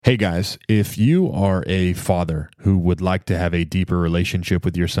Hey guys, if you are a father who would like to have a deeper relationship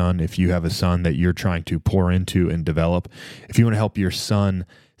with your son, if you have a son that you're trying to pour into and develop, if you want to help your son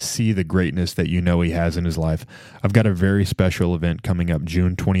see the greatness that you know he has in his life, I've got a very special event coming up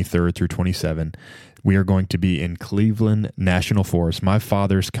June 23rd through 27th. We are going to be in Cleveland National Forest. My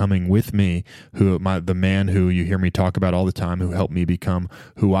father's coming with me, the man who you hear me talk about all the time, who helped me become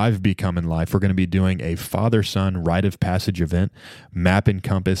who I've become in life. We're going to be doing a father-son rite of passage event, map and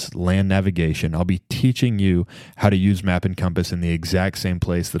compass, land navigation. I'll be teaching you how to use map and compass in the exact same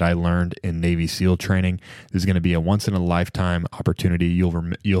place that I learned in Navy SEAL training. This is going to be a once-in-a-lifetime opportunity.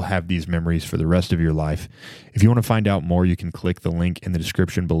 You'll have these memories for the rest of your life. If you want to find out more, you can click the link in the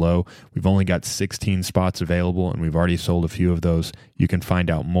description below. We've only got 16 spots available, and we've already sold a few of those. You can find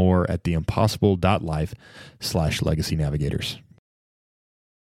out more at theimpossible.life/legacy navigators.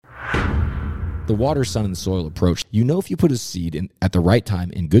 The water, sun, and soil approach. You know, if you put a seed in at the right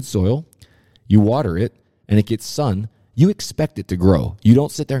time in good soil, you water it, and it gets sun, you expect it to grow. You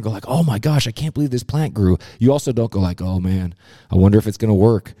don't sit there and go like, oh my gosh, I can't believe this plant grew. You also don't go like, oh man, I wonder if it's going to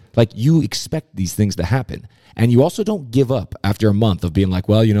work. Like, you expect these things to happen. And you also don't give up after a month of being like,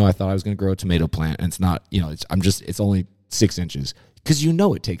 well, I thought I was going to grow a tomato plant, and it's not, it's only 6 inches, because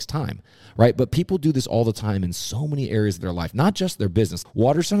it takes time, right? But people do this all the time in so many areas of their life, not just their business.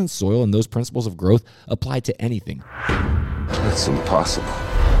 Water, sun, and soil and those principles of growth apply to anything. That's impossible.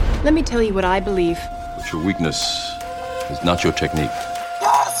 Let me tell you what I believe. But your weakness is not your technique.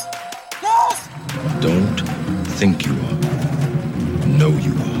 Yes! Yes! Don't think you are. Know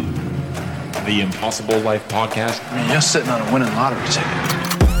you are. The Impossible Life Podcast. I mean, you're sitting on a winning lottery ticket.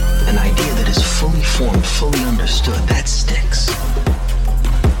 An idea that is fully formed, fully understood, that sticks.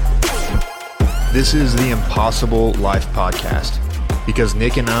 This is the Impossible Life Podcast because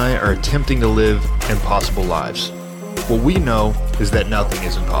Nick and I are attempting to live impossible lives. What we know is that nothing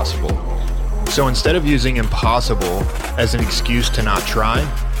is impossible. So instead of using impossible as an excuse to not try,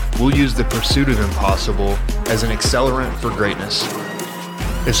 we'll use the pursuit of impossible as an accelerant for greatness.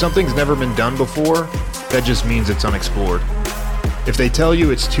 If something's never been done before, that just means it's unexplored. If they tell you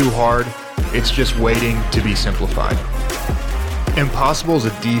it's too hard, it's just waiting to be simplified. Impossible is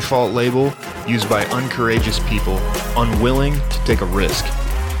a default label used by uncourageous people, unwilling to take a risk.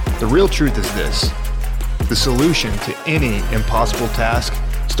 The real truth is this: the solution to any impossible task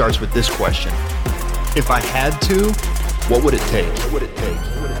starts with this question. If I had to, what would it take? What would it take?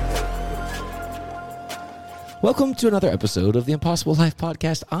 Welcome to another episode of the Impossible Life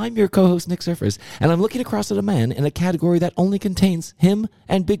Podcast. I'm your co-host, Nick Surface, and I'm looking across at a man in a category that only contains him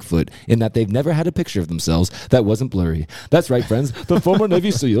and Bigfoot, in that they've never had a picture of themselves that wasn't blurry. That's right, friends, the former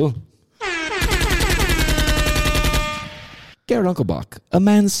Navy SEAL, Garrett Unkelbach, a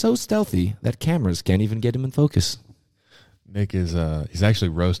man so stealthy that cameras can't even get him in focus. Nick is he's actually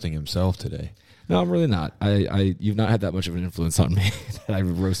roasting himself today. No, I'm really not. You've not had that much of an influence on me that I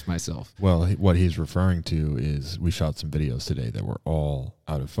roast myself. Well, what he's referring to is we shot some videos today that were all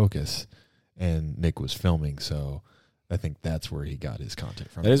out of focus, and Nick was filming, so I think that's where he got his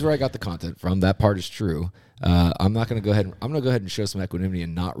content from. That is where I got the content from. That part is true. I'm going to go ahead and show some equanimity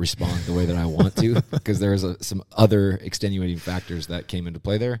and not respond the way that I want to, because there's some other extenuating factors that came into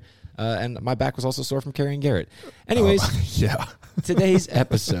play there. And my back was also sore from carrying Garrett. Anyways, yeah. Today's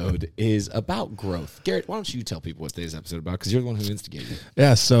episode is about growth. Garrett, why don't you tell people what today's episode is about, because you're the one who instigated it.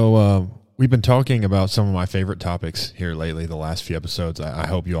 Yeah, so we've been talking about some of my favorite topics here lately, the last few episodes. I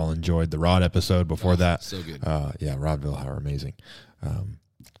hope you all enjoyed the Rod episode before that. So good. Yeah, Rod Vilhauer, amazing. I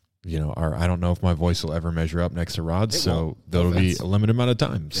don't know if my voice will ever measure up next to Rod's, so there'll be a limited amount of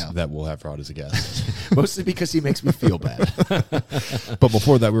times that we'll have Rod as a guest. Mostly because he makes me feel bad. But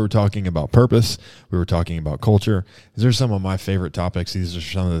before that, we were talking about purpose. We were talking about culture. These are some of my favorite topics. These are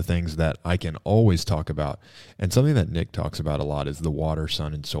some of the things that I can always talk about. And something that Nick talks about a lot is the water,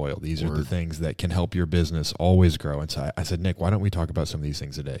 sun, and soil. These are the things that can help your business always grow. And so I said, Nick, why don't we talk about some of these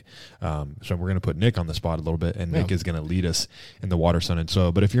things today? So we're going to put Nick on the spot a little bit, and Nick is going to lead us in the water, sun, and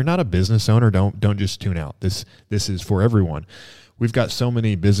soil. But if you're not a business owner, don't just tune out. This is for everyone. We've got so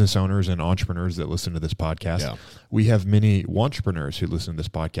many business owners and entrepreneurs that listen to this podcast. Yeah. We have many entrepreneurs who listen to this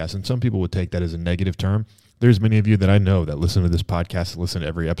podcast, and some people would take that as a negative term. There's many of you that I know that listen to this podcast, listen to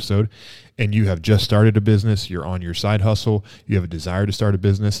every episode, and you have just started a business. You're on your side hustle. You have a desire to start a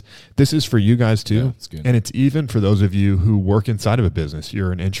business. This is for you guys too. Yeah, it's good. And it's even for those of you who work inside of a business.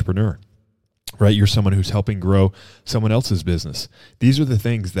 You're an entrepreneur, right? You're someone who's helping grow someone else's business. These are the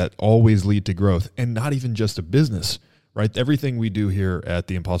things that always lead to growth, and not even just a business, right? Everything we do here at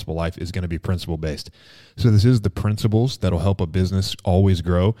The Impossible Life is going to be principle based. So this is the principles that'll help a business always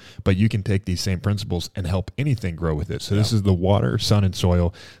grow, but you can take these same principles and help anything grow with it. So this is the water, sun, and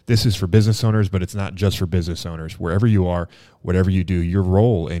soil. This is for business owners, but it's not just for business owners. Wherever you are, whatever you do, your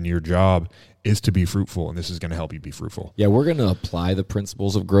role and your job is to be fruitful, and this is going to help you be fruitful. Yeah, we're going to apply the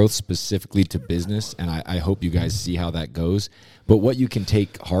principles of growth specifically to business, and I hope you guys see how that goes. But what you can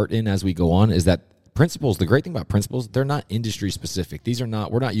take heart in as we go on is that principles, the great thing about principles, they're not industry specific. These are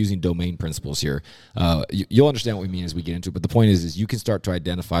not, we're not using domain principles here. You'll understand what we mean as we get into it. But the point is you can start to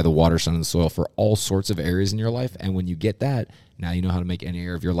identify the water, sun, and soil for all sorts of areas in your life. And when you get that, now you know how to make any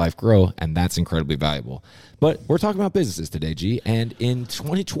area of your life grow. And that's incredibly valuable. But we're talking about businesses today, G. And in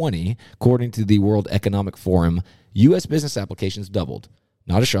 2020, according to the World Economic Forum, U.S. business applications doubled.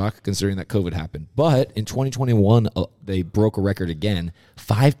 Not a shock considering that COVID happened. But in 2021, they broke a record again.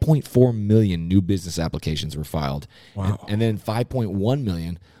 5.4 million new business applications were filed. Wow. And then 5.1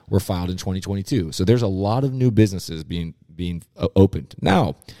 million were filed in 2022. So there's a lot of new businesses being opened.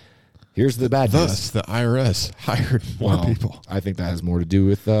 Now, here's the bad news. Thus, the IRS hired more people. I think that has more to do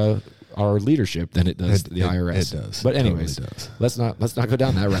with our leadership than it does the IRS. It does. But anyways, totally does. let's not go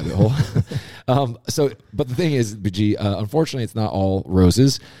down that rabbit hole. But the thing is, BG, unfortunately, it's not all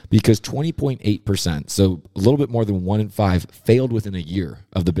roses because 20.8%, so a little bit more than 1 in 5, failed within a year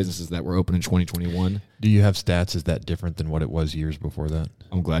of the businesses that were open in 2021. Do you have stats? Is that different than what it was years before that?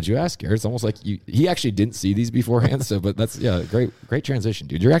 I'm glad you asked, Garrett. It's almost like he actually didn't see these beforehand. But that's great transition,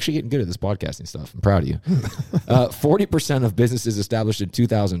 dude. You're actually getting good at this podcasting stuff. I'm proud of you. 40% of businesses established in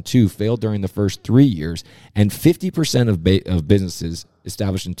 2002 failed during the first 3 years, and 50% of businesses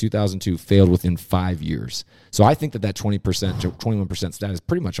established in 2002 failed within 5 years. So I think that 20%, 21% stat is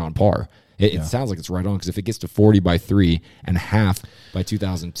pretty much on par. It sounds like it's right on because if it gets to 40 by 3 and half by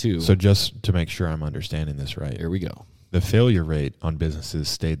 2002. So just to make sure I'm understanding this right. Here we go. The failure rate on businesses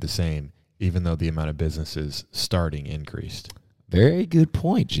stayed the same, even though the amount of businesses starting increased. Very good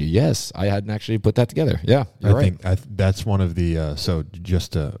point, G. Yes, I hadn't actually put that together. Yeah, you're right. I think that's one of the, so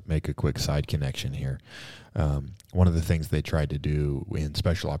just to make a quick side connection here, one of the things they tried to do in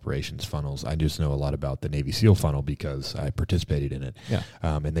special operations funnels, I just know a lot about the Navy SEAL funnel because I participated in it. Yeah.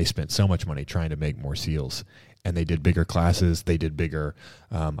 And they spent so much money trying to make more SEALs. And they did bigger classes. They did bigger,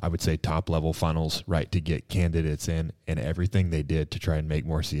 I would say, top-level funnels, right, to get candidates in. And everything they did to try and make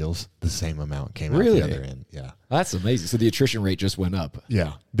more SEALs, the same amount came out the other end. Yeah. That's amazing. So the attrition rate just went up.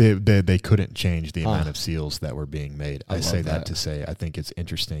 Yeah. They couldn't change the amount of SEALs that were being made. I say that to say I think it's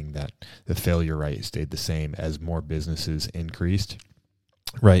interesting that the failure rate stayed the same as more businesses increased.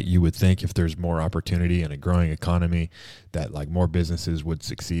 Right, you would think if there's more opportunity in a growing economy that like more businesses would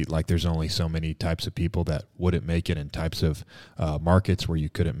succeed. Like there's only so many types of people that wouldn't make it and types of markets where you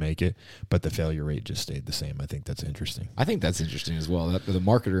couldn't make it, but the failure rate just stayed the same. I think that's interesting. I think that's interesting as well. The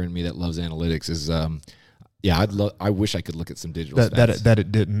marketer in me that loves analytics is, I wish I could look at some digital stats. That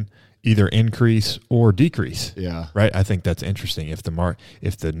it didn't either increase or decrease. Yeah, right. I think that's interesting. If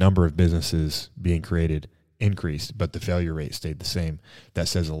the number of businesses being created increased, but the failure rate stayed the same, that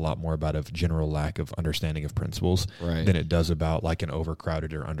says a lot more about a general lack of understanding of principles than it does about like an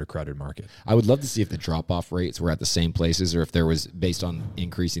overcrowded or undercrowded market. I would love to see if the drop-off rates were at the same places or if there was, based on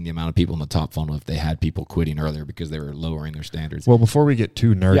increasing the amount of people in the top funnel, if they had people quitting earlier because they were lowering their standards. Well, before we get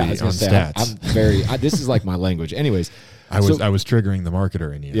too nerdy on stats. I'm very, this is like my language. Anyways. I was triggering the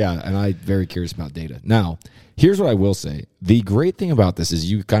marketer in you. Yeah, and I'm very curious about data. Now, here's what I will say. The great thing about this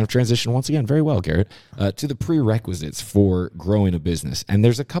is you kind of transition once again very well, Garrett, to the prerequisites for growing a business. And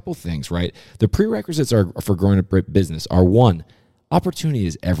there's a couple things, right? The prerequisites for growing a business are, one, opportunity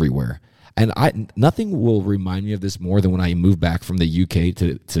is everywhere. And nothing will remind me of this more than when I moved back from the UK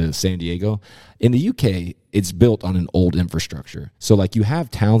to San Diego. In the UK, it's built on an old infrastructure. So like you have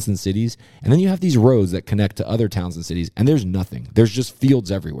towns and cities, and then you have these roads that connect to other towns and cities, and there's nothing. There's just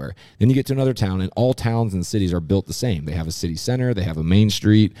fields everywhere. Then you get to another town, and all towns and cities are built the same. They have a city center, they have a main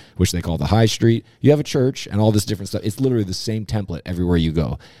street, which they call the high street. You have a church and all this different stuff. It's literally the same template everywhere you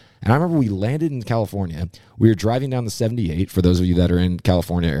go. And I remember we landed in California. We were driving down the 78, for those of you that are in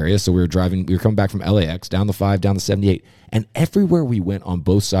California area. So we were coming back from LAX, down the 5, down the 78. And everywhere we went on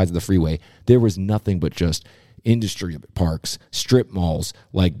both sides of the freeway, there was nothing but just industry parks, strip malls,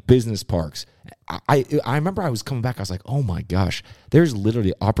 like business parks. I remember I was coming back, I was like, oh my gosh, there's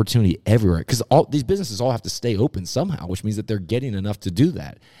literally opportunity everywhere. Because all these businesses all have to stay open somehow, which means that they're getting enough to do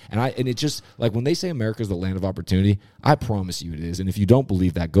that. And it just, like when they say America's the land of opportunity, I promise you it is. And if you don't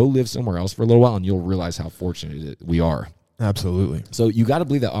believe that, go live somewhere else for a little while and you'll realize how fortunate we are. Absolutely. So you got to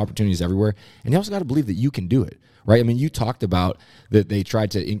believe that opportunity is everywhere. And you also got to believe that you can do it. right? I mean, you talked about that they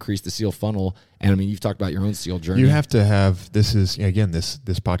tried to increase the SEAL funnel, and I mean, you've talked about your own SEAL journey. You have to have, this is, again, this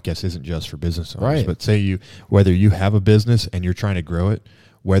podcast isn't just for business owners, Right. but say whether you have a business and you're trying to grow it,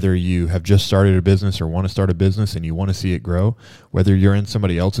 whether you have just started a business or want to start a business and you want to see it grow, whether you're in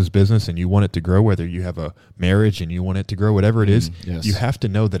somebody else's business and you want it to grow, whether you have a marriage and you want it to grow, whatever it is, yes. you have to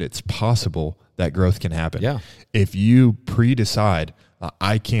know that it's possible that growth can happen. Yeah. If you pre-decide,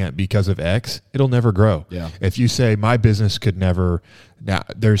 I can't because of X, it'll never grow. Yeah. If you say my business could never, now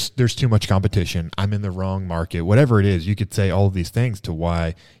there's too much competition, I'm in the wrong market, whatever it is, you could say all of these things to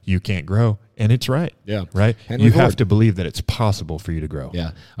why you can't grow, and it's right. Yeah. Right? Henry You Ford. have to believe that it's possible for you to grow.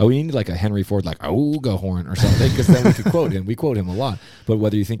 Yeah. Oh, we need like a Henry Ford, like "Ooga horn" or something, because then we could quote him. We quote him a lot. But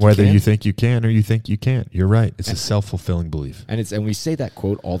whether you think Whether you can, you think you can or you think you can't, you're right. It's a self-fulfilling belief. and we say that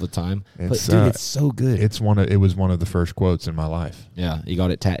quote all the time. But It's, dude, it's so good. It was one of the first quotes in my life. Yeah, he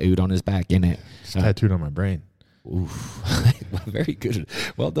got it tattooed on his back, innit? It's tattooed on my brain. Oof. Very good.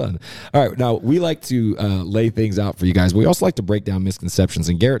 Well done. All right. Now, we like to lay things out for you guys. We also like to break down misconceptions.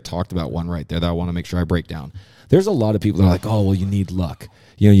 And Garrett talked about one right there that I want to make sure I break down. There's a lot of people that are like, oh, well, you need luck.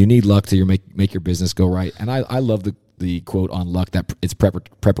 You need luck to make your business go right. And I love the quote on luck that it's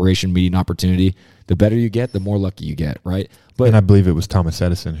preparation meeting opportunity. The better you get, the more lucky you get, right? But And I believe it was Thomas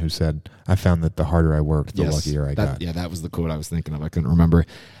Edison who said, I found that the harder I worked, the luckier I got. Yeah, that was the quote I was thinking of. I couldn't remember.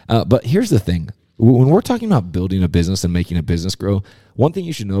 But here's the thing. When we're talking about building a business and making a business grow, one thing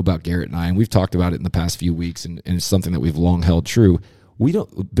you should know about Garrett and I, and we've talked about it in the past few weeks, and it's something that we've long held true,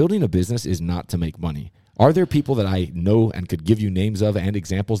 building a business is not to make money. Are there people that I know and could give you names of and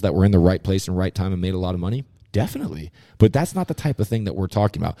examples that were in the right place and right time and made a lot of money? Definitely. But that's not the type of thing that we're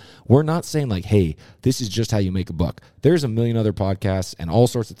talking about. We're not saying like, hey, this is just how you make a buck. There's a million other podcasts and all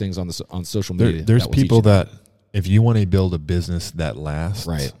sorts of things on social media. There's that will teach people you that, if you want to build a business that lasts,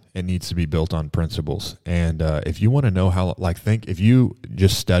 Right. it needs to be built on principles. And if you want to know how, if you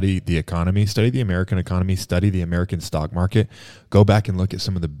just study the economy, study the American economy, study the American stock market, go back and look at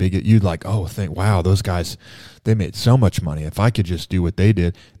some of the biggest, you'd like, wow, those guys, they made so much money. If I could just do what they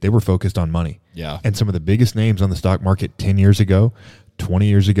did, they were focused on money. Yeah. And some of the biggest names on the stock market 10 years ago, 20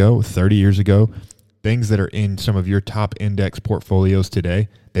 years ago, 30 years ago, things that are in some of your top index portfolios today,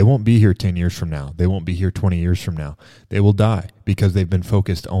 they won't be here 10 years from now. They won't be here 20 years from now. They will die because they've been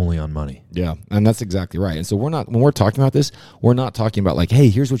focused only on money. Yeah, and that's exactly right. And so when we're talking about this, we're not talking about like, hey,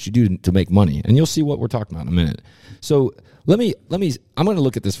 here's what you do to make money. And you'll see what we're talking about in a minute. So I'm going to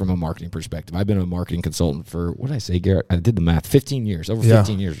look at this from a marketing perspective. I've been a marketing consultant for, what did I say, Garrett? I did the math, 15 years, over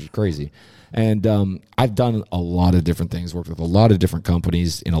 15 years, which is crazy. And I've done a lot of different things, worked with a lot of different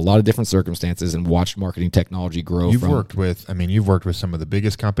companies in a lot of different circumstances, and watched marketing technology grow. You've worked with some of the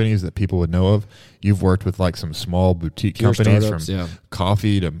biggest companies that people would know of. You've worked with like some small boutique Pure companies, startups, from yeah.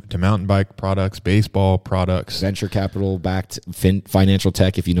 coffee to mountain bike products, baseball products. Venture capital backed financial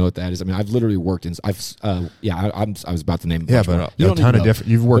tech, if you know what that is. I mean, I've literally worked in. I was about to name. Yeah, but a ton of different.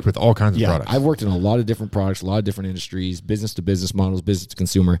 You've worked with all kinds of products. I've worked in a lot of different products, a lot of different industries, business to business models, business to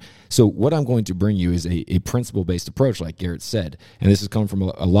consumer. So what I'm going to bring you is a principle based approach, like Garrett said, and this has come from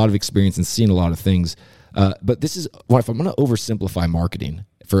a lot of experience and seen a lot of things. But this is, if I'm going to oversimplify marketing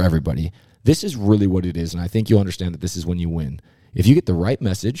for everybody, this is really what it is, and I think you'll understand that this is when you win. If you get the right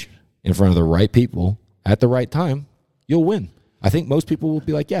message in front of the right people at the right time, you'll win. I think most people will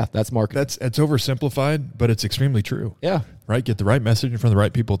be like, yeah, that's marketing. It's oversimplified, but it's extremely true. Yeah. Right? Get the right message in front of the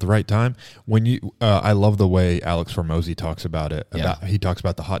right people at the right time. When you, I love the way Alex Hormozy talks about it. He talks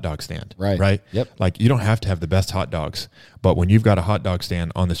about the hot dog stand. Right? Yep. Like, you don't have to have the best hot dogs, but when you've got a hot dog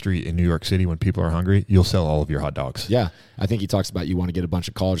stand on the street in New York City when people are hungry, you'll sell all of your hot dogs. Yeah. I think he talks about you want to get a bunch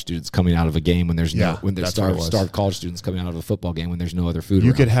of college students coming out of a game when there's starved college students coming out of a football game when there's no other food.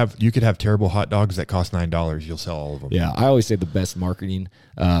 You could have terrible hot dogs that cost $9. You'll sell all of them. Yeah. I always say the best marketing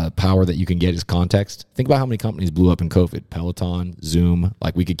power that you can get is context. Think about how many companies blew up in COVID. Peloton, Zoom,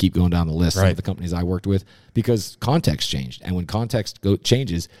 like we could keep going down the list of the companies I worked with, because context changed. And when context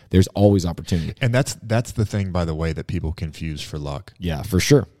changes, there's always opportunity. And that's the thing, by the way, that people confuse for luck. Yeah, for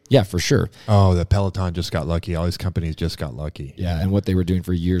sure. Yeah, for sure. Oh, the Peloton just got lucky. All these companies just got lucky. Yeah, and what they were doing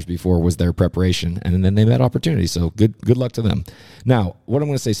for years before was their preparation, and then they met opportunity. So good luck to them. Now, what I'm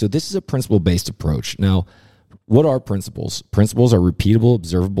going to say, so this is a principle-based approach. Now, what are principles? Principles are repeatable,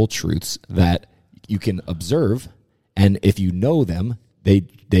 observable truths that you can observe, and if you know them, they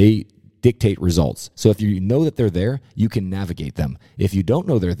dictate results. So if you know that they're there, you can navigate them. If you don't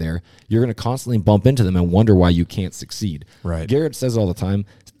know they're there, you're going to constantly bump into them and wonder why you can't succeed. Right. Garrett says all the time,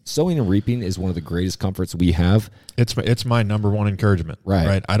 sowing and reaping is one of the greatest comforts we have. It's my number one encouragement.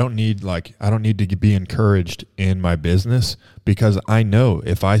 Right. I don't need to be encouraged in my business, because I know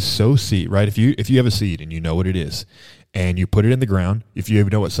if I sow seed, right? If you have a seed and you know what it is, and you put it in the ground, if you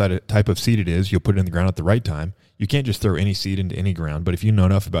know what type of seed it is, you'll put it in the ground at the right time. You can't just throw any seed into any ground, but if you know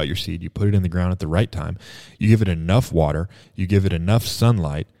enough about your seed, you put it in the ground at the right time. You give it enough water, you give it enough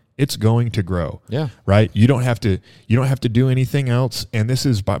sunlight, it's going to grow. Yeah. Right. You don't have to do anything else. And this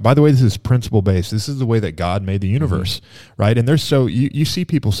is, by the way, this is principle based. This is the way that God made the universe. Right. And you see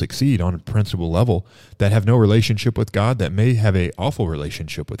people succeed on a principle level that have no relationship with God, that may have a awful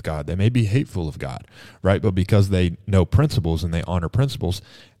relationship with God, that may be hateful of God. Right. But because they know principles and they honor principles,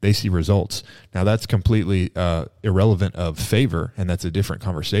 they see results. Now that's completely irrelevant of favor, and that's a different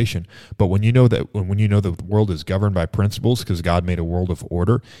conversation. But when you know the world is governed by principles, because God made a world of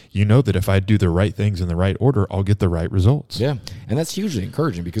order, you know that if I do the right things in the right order, I'll get the right results. Yeah, and that's hugely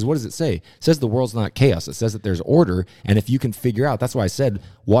encouraging, because what does it say? It says the world's not chaos. It says that there's order, and if you can figure out, that's why I said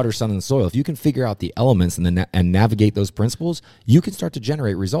water, sun, and soil. If you can figure out the elements and navigate those principles, you can start to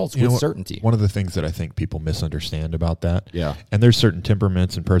generate results with certainty. One of the things that I think people misunderstand about that, yeah, and there's certain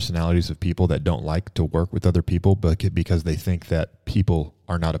temperaments and personalities of people that don't like to work with other people, but because they think that people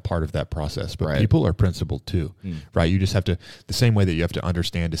are not a part of that process. But people are principled too, right? You just have to, the same way that you have to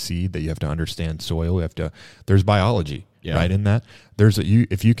understand a seed, that you have to understand soil, there's biology, right? In that,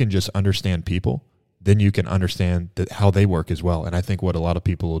 if you can just understand people, then you can understand how they work as well. And I think what a lot of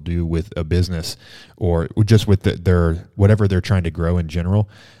people will do with a business, or just with their whatever they're trying to grow in general,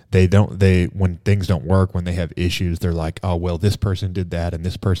 when things don't work, when they have issues, they're like, oh, well, this person did that and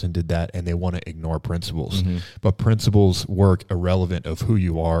this person did that, and they want to ignore principles. But principles work irrelevant of who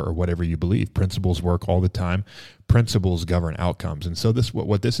you are or whatever you believe. Principles work all the time. Principles govern outcomes. And so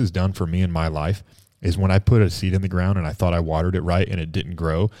what this has done for me in my life is, when I put a seed in the ground and I thought I watered it right and it didn't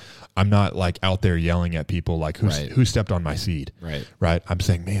grow, I'm not like out there yelling at people like, who stepped on my seed? Right. I'm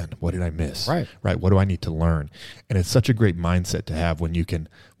saying, man, what did I miss? Right. What do I need to learn? And it's such a great mindset to have when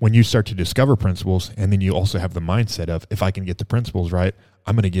you start to discover principles, and then you also have the mindset of, if I can get the principles right,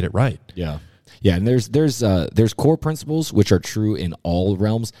 I'm going to get it right. Yeah. Yeah, and there's core principles, which are true in all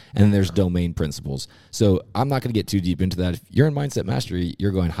realms, and then there's domain principles. So I'm not going to get too deep into that. If you're in Mindset Mastery,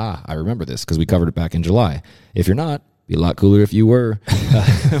 you're going, I remember this, because we covered it back in July. If you're not, be a lot cooler if you were.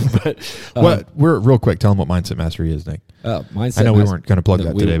 We're real quick. Tell them what Mindset Mastery is, Nick. Mindset. I know we weren't going to plug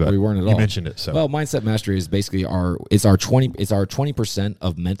that today, but we weren't at all. You mentioned it. So, well, Mindset Mastery is basically our 20%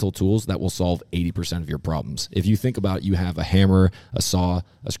 of mental tools that will solve 80% of your problems. If you think about it, you have a hammer, a saw,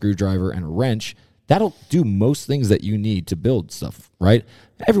 a screwdriver, and a wrench. That'll do most things that you need to build stuff, right?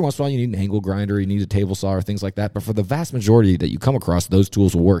 Every once in a while, you need an angle grinder, you need a table saw, or things like that. But for the vast majority that you come across, those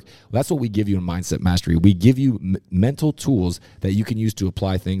tools will work. Well, that's what we give you in Mindset Mastery. We give you mental tools that you can use to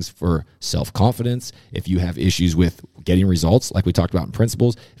apply things for self-confidence. If you have issues with getting results, like we talked about in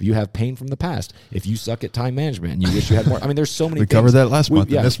principles, if you have pain from the past, if you suck at time management and you wish you had more. I mean, there's so many things. We covered that last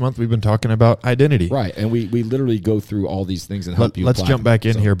month. And this month, we've been talking about identity. Right. And we literally go through all these things and help you Let's apply jump them. back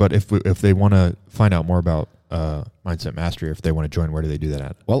in here. But if they want to find out more about Mindset Mastery, if they want to join, where do they do that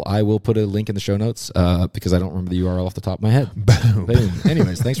at? Well, I will put a link in the show notes because I don't remember the URL off the top of my head. Boom.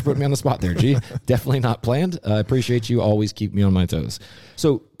 Anyways, thanks for putting me on the spot there, G. Definitely not planned. I appreciate you. Always keep me on my toes.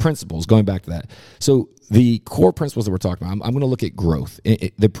 So principles, going back to that. So the core principles that we're talking about, I'm going to look at growth.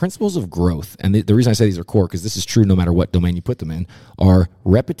 The principles of growth, and the reason I say these are core, because this is true no matter what domain you put them in, are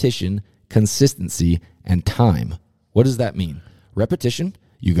repetition, consistency, and time. What does that mean? Repetition.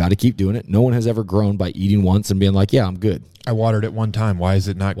 You got to keep doing it. No one has ever grown by eating once and being like, yeah, I'm good. I watered it one time. Why is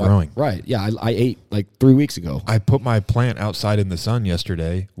it not growing? Right. Yeah, I ate like 3 weeks ago. I put my plant outside in the sun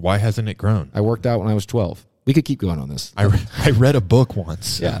yesterday. Why hasn't it grown? I worked out when I was 12. We could keep going on this. I read a book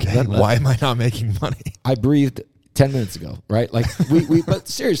once. Yeah. Okay? Why am I not making money? I breathed 10 minutes ago, right? Like but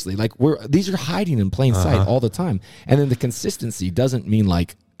seriously, like these are hiding in plain sight all the time. And then the consistency doesn't mean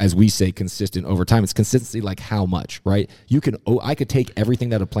like, as we say, consistent over time. It's consistency like how much, right? I could take everything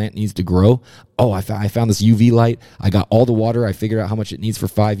that a plant needs to grow. Oh, I found this UV light. I got all the water. I figured out how much it needs for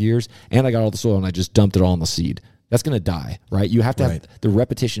 5 years. And I got all the soil and I just dumped it all in the seed. That's going to die, right? You have to have the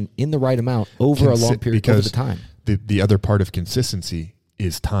repetition in the right amount over a long period of time. The other part of consistency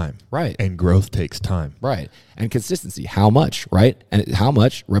is time. Right. And growth takes time. Right. And consistency, how much, right? And how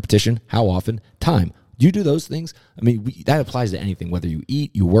much, repetition, how often, time. You do those things. I mean, that applies to anything, whether you eat,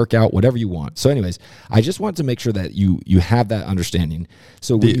 you work out, whatever you want. So anyways, I just want to make sure that you have that understanding.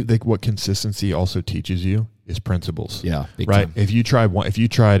 So what consistency also teaches you is principles. Yeah. Big right. time. If you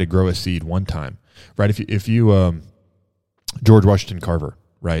try to grow a seed one time, right? If you George Washington Carver,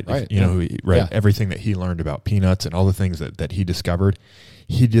 right? Right, You know, yeah. Everything that he learned about peanuts and all the things that he discovered,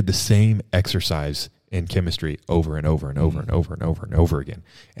 he did the same exercise in chemistry over and over and over and over and over and over again.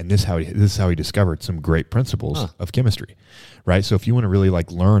 And this is how he discovered some great principles of chemistry, right? So if you want to really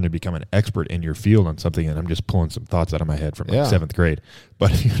like learn and become an expert in your field on something, and I'm just pulling some thoughts out of my head from like 7th grade,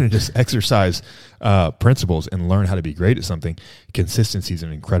 but if you want to just exercise principles and learn how to be great at something, consistency is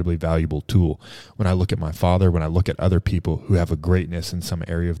an incredibly valuable tool. When I look at my father, when I look at other people who have a greatness in some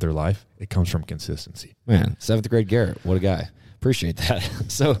area of their life, it comes from consistency. Man, 7th grade Garrett, what a guy. Appreciate that.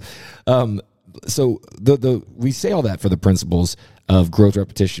 So we say all that for the principles of growth,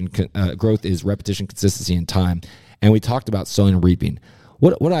 repetition. Growth is repetition, consistency, and time. And we talked about sowing and reaping.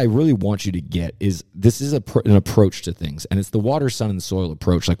 What I really want you to get is this is an approach to things, and it's the water, sun, and soil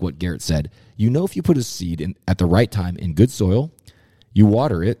approach, like what Garrett said. You know, if you put a seed in at the right time in good soil, you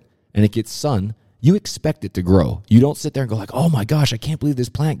water it, and it gets sun, you expect it to grow. You don't sit there and go like, oh my gosh, I can't believe this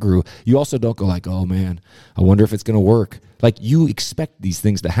plant grew. You also don't go like, oh man, I wonder if it's going to work. Like, you expect these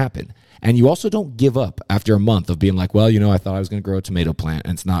things to happen. And you also don't give up after a month of being like, well, you know, I thought I was going to grow a tomato plant,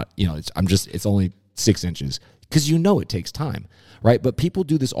 and it's not, you know, it's only 6 inches, because you know it takes time, right? But people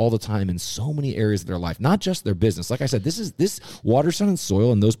do this all the time in so many areas of their life, not just their business. Like I said, this water, sun, and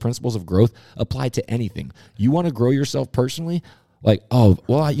soil and those principles of growth apply to anything. You want to grow yourself personally? Like, oh,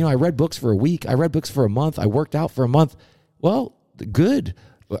 well, I read books for a week. I read books for a month. I worked out for a month. Well, good.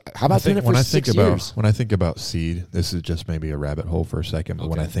 How about doing it for 6 years? When I think about seed, this is just maybe a rabbit hole for a second, but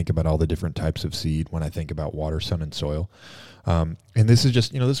when I think about all the different types of seed, when I think about water, sun, and soil, and this is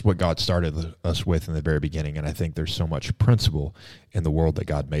just, this is what God started us with in the very beginning, and I think there's so much principle in the world that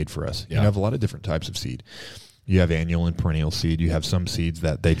God made for us. Yeah. You have a lot of different types of seed. You have annual and perennial seed. You have some seeds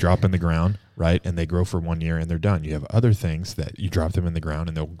that they drop in the ground, right, and they grow for 1 year and they're done. You have other things that you drop them in the ground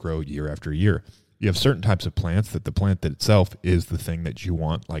and they'll grow year after year. You have certain types of plants that the plant that itself is the thing that you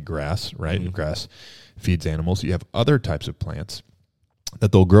want, like grass, right? Mm-hmm. Grass feeds animals. You have other types of plants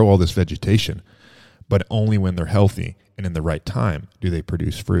that they'll grow all this vegetation, but only when they're healthy and in the right time do they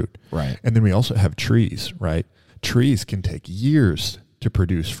produce fruit. Right. And then we also have trees, right? Trees can take years to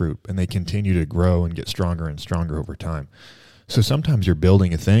produce fruit, and they continue to grow and get stronger and stronger over time. So sometimes you're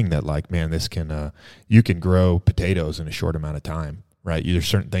building a thing that, like, man, this can you can grow potatoes in a short amount of time, right? There's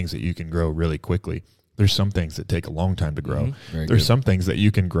certain things that you can grow really quickly. There's some things that take a long time to grow. Mm-hmm. There's some things that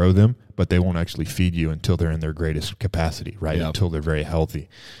you can grow them, but they won't actually feed you until they're in their greatest capacity, right? Yep. Until they're very healthy.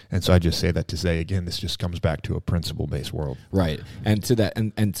 And so I just say that to say, again, this just comes back to a principle-based world. Right. And to that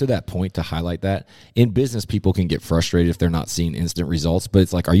and to that point, to highlight that, in business, people can get frustrated if they're not seeing instant results. But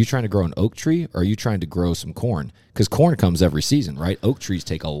it's like, are you trying to grow an oak tree, or are you trying to grow some corn? Because corn comes every season, right? Oak trees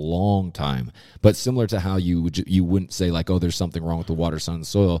take a long time. But similar to how you wouldn't say like, oh, there's something wrong with the water, sun, and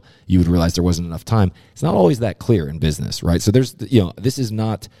soil, you would realize there wasn't enough time. It's not always that clear in business, right? So there's, this is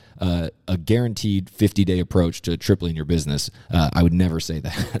not a guaranteed 50-day approach to tripling your business. I would never say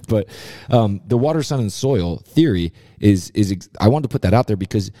that. But the water, sun, and soil theory is I wanted to put that out there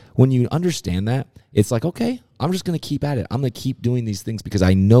because when you understand that, it's like, okay, I'm just going to keep at it. I'm going to keep doing these things because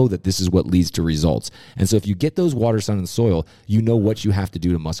I know that this is what leads to results. And so if you get those water, sun, and soil, you know what you have to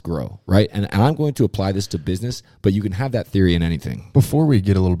do to must grow, right? And I'm going to apply this to business, but you can have that theory in anything. Before we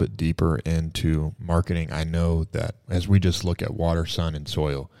get a little bit deeper into marketing, I know that as we just look at water, sun, and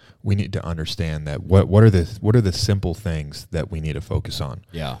soil, we need to understand that what are the simple things that we need to focus on.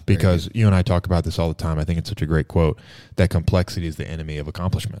 Yeah. Because you and I talk about this all the time. I think it's such a great quote that complexity is the enemy of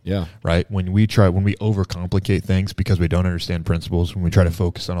accomplishment. Yeah. Right? When we overcomplicate things because we don't understand principles, when we try to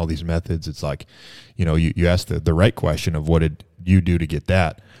focus on all these methods, it's like, you ask the right question of what did you do to get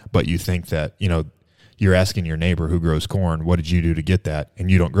that, but you think that, you're asking your neighbor who grows corn, what did you do to get that? And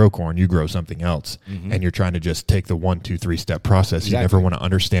you don't grow corn, you grow something else. Mm-hmm. And you're trying to just take the 1, 2, 3 step process. Exactly. You never want to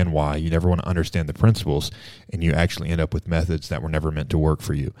understand why. You never want to understand the principles. And you actually end up with methods that were never meant to work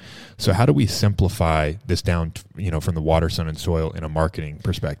for you. So how do we simplify this down, from the water, sun, and soil in a marketing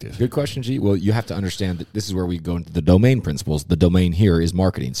perspective? Good question, G. Well, you have to understand that this is where we go into the domain principles. The domain here is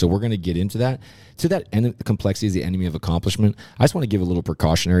marketing. So we're going to get into that. To that end, complexity is the enemy of accomplishment. I just want to give a little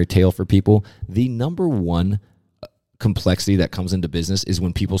precautionary tale for people. The number one complexity that comes into business is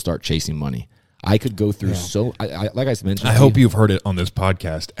when people start chasing money. I could go through like I mentioned. I hope you've heard it on this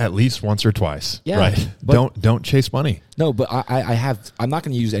podcast at least once or twice. Yeah, right. Don't chase money. No, but I'm not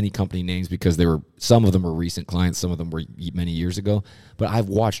going to use any company names because some of them are recent clients, some of them were many years ago. But I've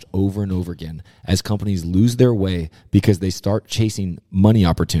watched over and over again as companies lose their way because they start chasing money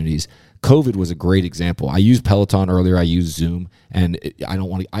opportunities. COVID was a great example. I used Peloton earlier. I used Zoom, and I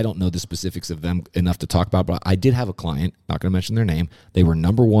don't know the specifics of them enough to talk about, but I did have a client, not going to mention their name. They were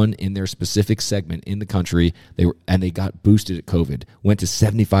number one in their specific segment in the country. They got boosted at COVID, went to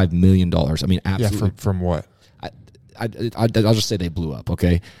 $75 million. I mean, absolutely. Yeah, from what? I'll just say they blew up,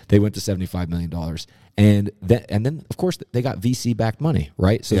 okay? They went to $75 million. And then, of course, they got VC-backed money,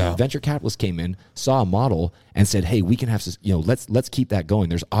 right? So venture capitalists came in, saw a model, and said, hey, we can have, let's keep that going.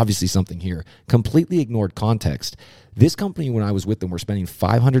 There's obviously something here. Completely ignored context. This company, when I was with them, were spending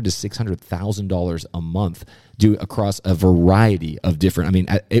 $500,000 to $600,000 a month across a variety of different. I mean,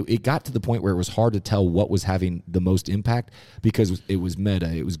 it got to the point where it was hard to tell what was having the most impact because it was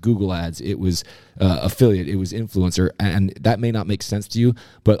Meta, it was Google Ads, it was affiliate, it was influencer, and that may not make sense to you,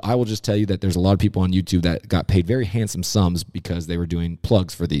 but I will just tell you that there's a lot of people on YouTube that got paid very handsome sums because they were doing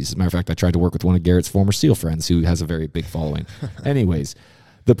plugs for these. As a matter of fact, I tried to work with one of Garrett's former SEAL friends who has a very big following. Anyways,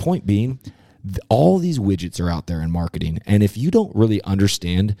 the point being, all these widgets are out there in marketing, and if you don't really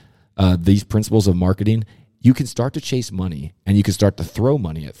understand these principles of marketing, you can start to chase money and you can start to throw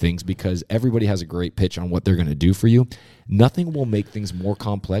money at things because everybody has a great pitch on what they're going to do for you. Nothing will make things more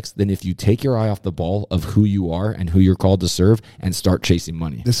complex than if you take your eye off the ball of who you are and who you're called to serve and start chasing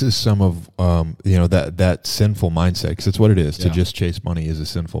money. This is some of that sinful mindset, because it's what it is. To just chase money is a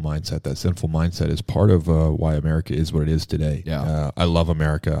sinful mindset. That sinful mindset is part of why America is what it is today. I love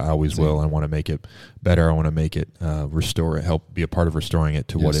America. I always will. I want to make it better. I want to make it restore it, help be a part of restoring it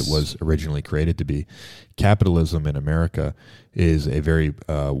to what it was originally created to be. Capitalism in America is a very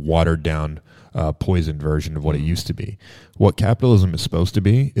watered down, poisoned version of what it used to be. What capitalism is supposed to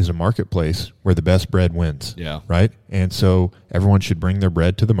be is a marketplace where the best bread wins. Right? And so everyone should bring their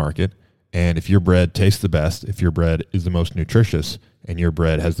bread to the market. And if your bread tastes the best, if your bread is the most nutritious, and your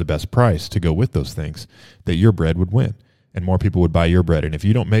bread has the best price to go with those things, that your bread would win. And more people would buy your bread. And if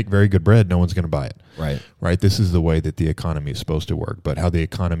you don't make very good bread, no one's going to buy it. Right? This is the way that the economy is supposed to work. But how the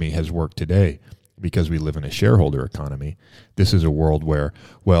economy has worked today, because we live in a shareholder economy, this is a world where,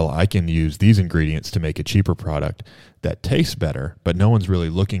 well, I can use these ingredients to make a cheaper product that tastes better, but no one's really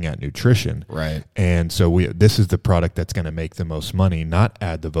looking at nutrition. Right. And so this is the product that's going to make the most money, not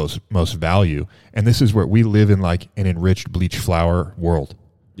add the most value. And this is where we live in like an enriched bleach flour world.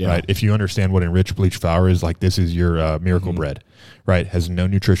 Right? If you understand what enriched bleach flour is, like this is your miracle bread, right? Has no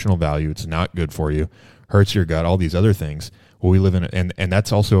nutritional value. It's not good for you, hurts your gut, all these other things. Well, we live in and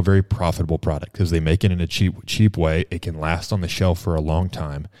that's also a very profitable product because they make it in a cheap way. It can last on the shelf for a long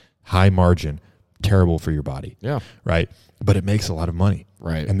time, high margin, terrible for your body. Right. But it makes a lot of money.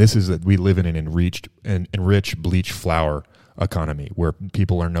 Right. And this is that we live in an enriched bleach flour economy where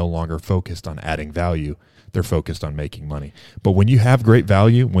people are no longer focused on adding value. They're focused on making money. But when you have great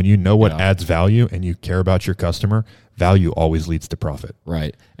value, when you know what adds value and you care about your customer, value always leads to profit.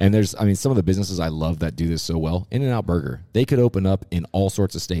 Right. And some of the businesses I love that do this so well, In-N-Out Burger, they could open up in all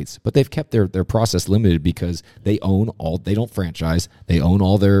sorts of states, but they've kept their process limited because they don't franchise, they own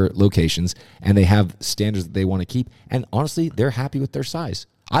all their locations, and they have standards that they want to keep. And honestly, they're happy with their size.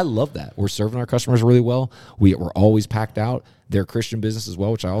 I love that. We're serving our customers really well. We're always packed out. They're a Christian business as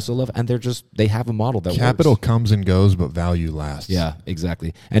well, which I also love. And they have a model that Capital works. comes and goes, but value lasts. Yeah,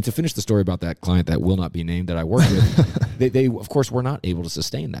 exactly. And to finish the story about that client that will not be named that I work with, they of course were not able to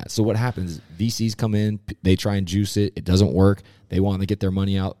sustain that. So what happens, VCs come in, they try and juice it. It doesn't work. They want to get their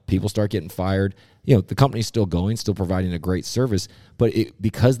money out. People start getting fired. The company's still going, still providing a great service. But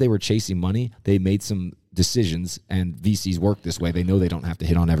because they were chasing money, they made some decisions, and VCs work this way. They know they don't have to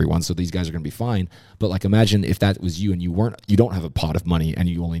hit on everyone, so these guys are going to be fine. But like, imagine if that was you and you don't have a pot of money and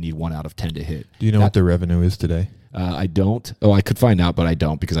you only need 1 out of 10 to hit. Do you know what the revenue is today? I don't. Oh, I could find out, but I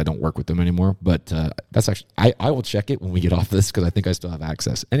don't because I don't work with them anymore. But that's actually, I will check it when we get off this because I think I still have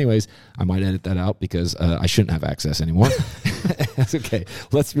access. Anyways, I might edit that out because I shouldn't have access anymore. That's okay.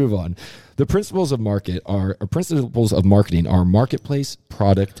 Let's move on. The principles of marketing are marketplace,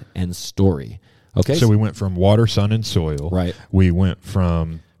 product, and story. Okay. So we went from water, sun, and soil. Right. We went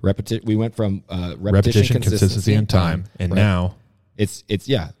from repetition, consistency, and time, and now.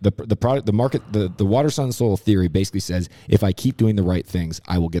 The product, the market, the water, sun, soil theory basically says if I keep doing the right things,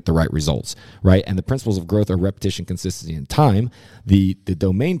 I will get the right results, right? And the principles of growth are repetition, consistency, and time. The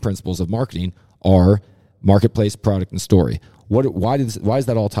domain principles of marketing are marketplace, product, and story. Why does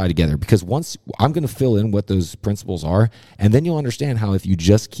that all tie together? Because once I'm going to fill in what those principles are, and then you'll understand how if you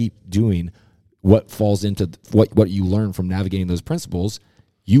just keep doing what falls into what you learn from navigating those principles,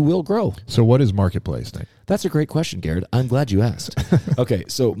 you will grow. So what is marketplace, Nick? That's a great question, Garrett. I'm glad you asked. Okay,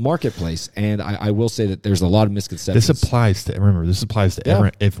 so marketplace, and I will say that there's a lot of misconceptions. This applies to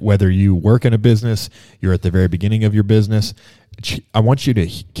everyone. If whether you work in a business, you're at the very beginning of your business, I want you to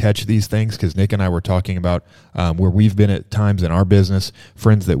catch these things, because Nick and I were talking about where we've been at times in our business,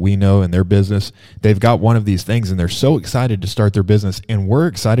 friends that we know in their business, they've got one of these things and they're so excited to start their business, and we're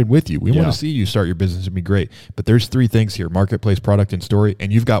excited with you. We want to see you start your business and be great. But there's 3 things here: marketplace, product, and story.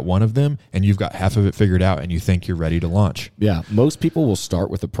 And you've got one of them and you've got half of it figured out and you think you're ready to launch. Yeah. Most people will start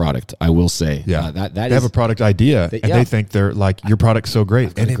with a product, I will say. Yeah. They have a product idea and they think they're like, your product's so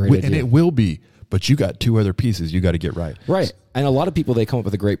great. And it will be. But you got 2 other pieces you got to get right. Right. And a lot of people, they come up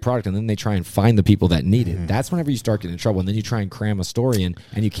with a great product and then they try and find the people that need it. That's whenever you start getting in trouble. And then you try and cram a story in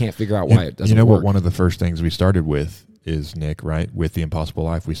and you can't figure out why it doesn't work. What one of the first things we started with is, Nick, right? With The Impossible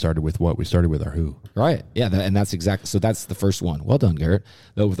Life, we started with what? We started with our who. Right. Yeah. And that's exactly. So that's the first one. Well done, Garrett.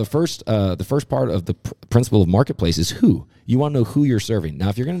 The first part of the principle of marketplace is who. You want to know who you're serving. Now,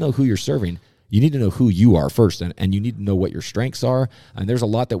 if you're going to know who you're serving, you need to know who you are first, and you need to know what your strengths are. And there's a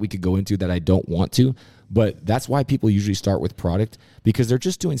lot that we could go into that I don't want to, but that's why people usually start with product, because they're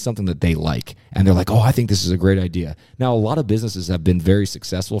just doing something that they like. And they're like, oh, I think this is a great idea. Now, a lot of businesses have been very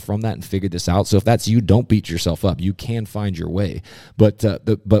successful from that and figured this out. So if that's you, don't beat yourself up. You can find your way. But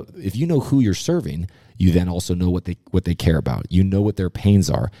if you know who you're serving, you then also know what they care about. You know what their pains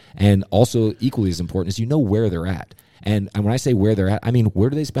are. And also equally as important is you know where they're at. And when I say where they're at, I mean, where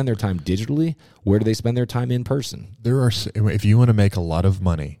do they spend their time digitally? Where do they spend their time in person? If you want to make a lot of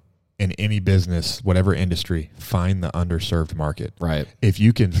money in any business, whatever industry, find the underserved market. Right. If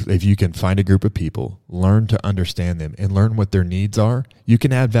you can find a group of people, learn to understand them and learn what their needs are, you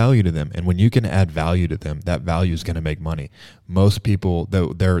can add value to them. And when you can add value to them, that value is going to make money. Most people,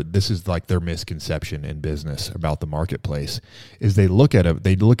 though, this is like their misconception in business about the marketplace, is they look at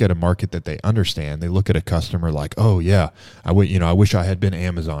a market that they understand. They look at a customer like, oh yeah, I wish I had been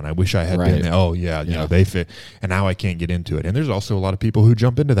Amazon. I wish I had been. Oh yeah, you know, they fit, and now I can't get into it. And there's also a lot of people who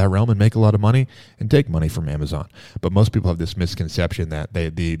jump into that realm and make a lot of money and take money from Amazon. But most people have this misconception that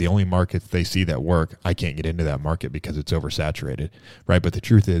the only markets they see that work, I can't get into that market because it's oversaturated, right? But the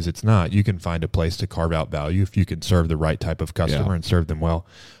truth is it's not. You can find a place to carve out value if you can serve the right type of customer and serve them well.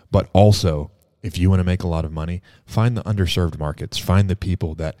 But also, if you want to make a lot of money, find the underserved markets. Find the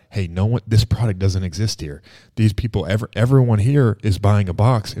people that, hey, this product doesn't exist here. These people, everyone here is buying a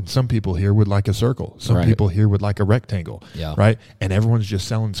box, and some people here would like a circle. Some people here would like a rectangle, right? And everyone's just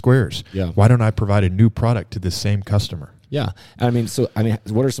selling squares. Yeah. Why don't I provide a new product to this same customer? Yeah.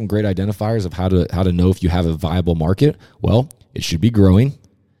 What are some great identifiers of how to know if you have a viable market? Well, it should be growing.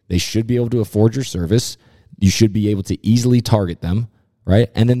 They should be able to afford your service. You should be able to easily target them, right?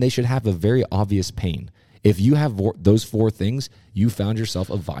 And then they should have a very obvious pain. If you have those 4 things, you found yourself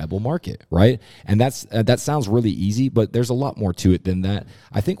a viable market, right? And that sounds really easy, but there's a lot more to it than that.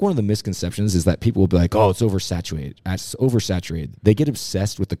 I think one of the misconceptions is that people will be like, oh, it's oversaturated. It's oversaturated. They get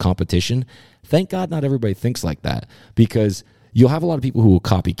obsessed with the competition. Thank God not everybody thinks like that, because you'll have a lot of people who will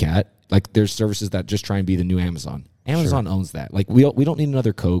copycat. Like there's services that just try and be the new Amazon. Amazon owns that. Like we don't need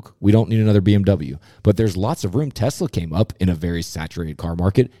another Coke. We don't need another BMW. But there's lots of room. Tesla came up in a very saturated car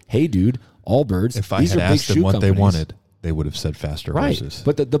market. Hey, dude, Allbirds. If I had asked them what they wanted, they would have said faster horses.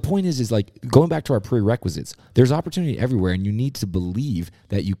 But the point is like going back to our prerequisites, there's opportunity everywhere, and you need to believe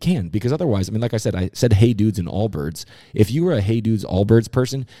that you can, because otherwise, I mean, like I said Hey Dudes and Allbirds. If you were a Hey Dudes Allbirds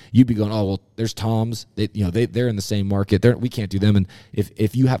person, you'd be going, oh well, there's Tom's. They're in the same market. We can't do them. And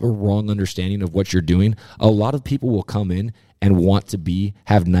if you have a wrong understanding of what you're doing, a lot of people will come in and want to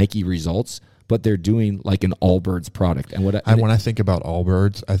have Nike results, but they're doing like an Allbirds product. And when I think about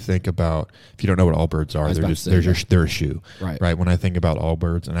Allbirds, I think about, if you don't know what Allbirds are, they're a shoe, right? When I think about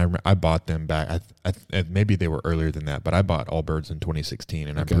Allbirds, and I bought them back, maybe they were earlier than that, but I bought Allbirds in 2016,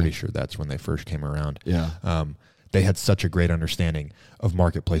 and I'm pretty sure that's when they first came around. Yeah. They had such a great understanding of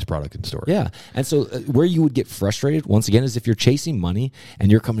marketplace, product, and story. Yeah. And so where you would get frustrated, once again, is if you're chasing money and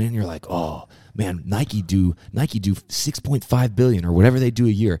you're coming in and you're like, oh, man, Nike do 6.5 billion or whatever they do a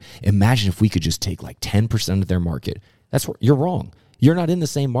year. Imagine if we could just take like 10% of their market. That's where you're wrong. You're not in the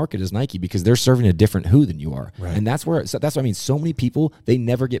same market as Nike because they're serving a different who than you are. Right. And that's what I mean. So many people, they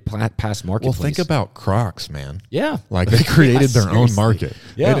never get past marketplace. Well, think about Crocs, man. Yeah. Like they created their own market.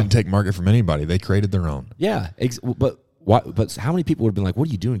 Yeah. They didn't take market from anybody. They created their own. Yeah. But how many people would have been like, what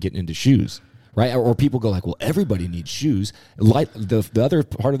are you doing getting into shoes? Right? Or people go like, well, everybody needs shoes. The other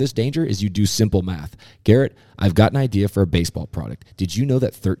part of this danger is you do simple math. Garrett, I've got an idea for a baseball product. Did you know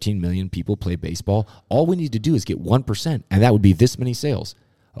that 13 million people play baseball? All we need to do is get 1%, and that would be this many sales.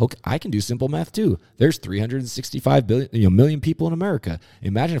 Okay, I can do simple math too. There's 365 million people in America.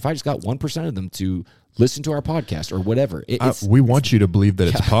 Imagine if I just got 1% of them to listen to our podcast or whatever. We want you to believe that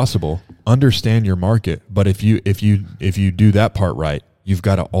it's possible. Understand your market, but if you do that part right, you've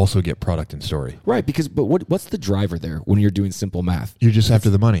got to also get product and story. Right, but what's the driver there when you're doing simple math? You're just after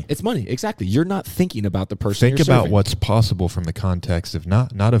the money. It's money, exactly. You're not thinking about the person. Think about what's possible from the context of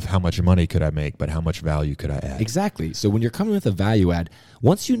not of how much money could I make, but how much value could I add. Exactly. So when you're coming with a value add,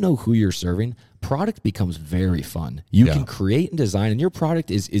 once you know who you're serving, product becomes very fun. You can create and design, and your product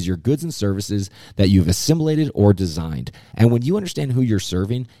is your goods and services that you've assimilated or designed. And when you understand who you're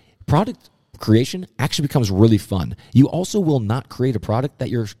serving, product creation actually becomes really fun. You also will not create a product that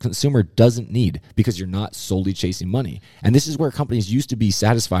your consumer doesn't need because you're not solely chasing money. And this is where companies used to be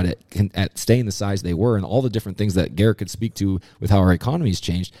satisfied at staying the size they were and all the different things that Garrett could speak to with how our economy's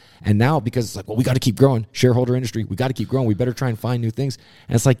changed. And now because it's like, well, we got to keep growing, shareholder industry, we got to keep growing. We better try and find new things.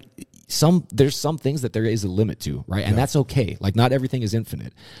 And it's like, there's some things that there is a limit to, right? And that's okay. Like not everything is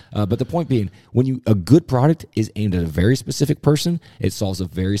infinite. But the point being, a good product is aimed at a very specific person, it solves a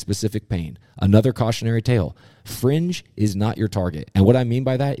very specific pain. Another cautionary tale. Fringe is not your target. And what I mean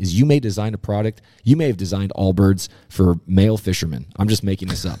by that is you may design a product, you may have designed Allbirds for male fishermen. I'm just making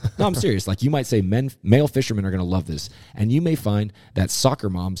this up. No, I'm serious. Like you might say male fishermen are going to love this. And you may find that soccer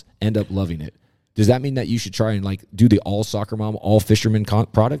moms end up loving it. Does that mean that you should try and like do the all soccer mom, all fisherman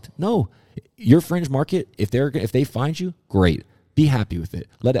product? No. Your fringe market, if they find you, great. Be happy with it.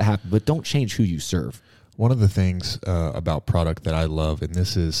 Let it happen, but don't change who you serve. One of the things about product that I love, and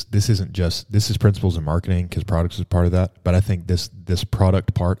this is principles in marketing because products is part of that, but I think this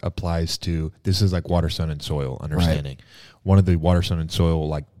product part applies to, this is like water, sun, and soil understanding. Right. One of the water, sun, and soil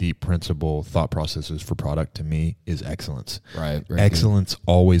like deep principle thought processes for product to me is excellence. Right. Excellence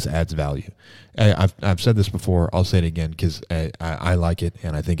always adds value. I've said this before. I'll say it again because I like it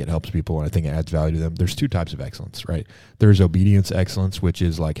and I think it helps people and I think it adds value to them. There's two types of excellence, right? There's obedience excellence, which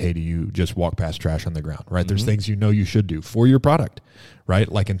is like, hey, do you just walk past trash on the ground, right? Mm-hmm. There's things you know you should do for your product,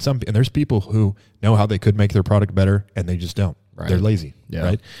 right? Like and there's people who know how they could make their product better and they just don't. Right. They're lazy,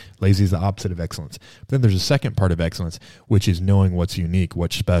 right? Lazy is the opposite of excellence. But then there's a second part of excellence, which is knowing what's unique,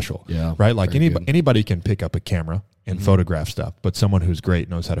 what's special, right? Like anybody can pick up a camera and photograph stuff, but someone who's great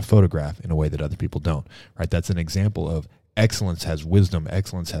knows how to photograph in a way that other people don't, right? That's an example of excellence has wisdom.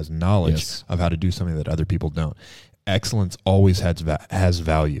 Excellence has knowledge of how to do something that other people don't. Excellence always has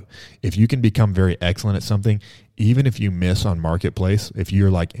value. If you can become very excellent at something, even if you miss on marketplace, if you're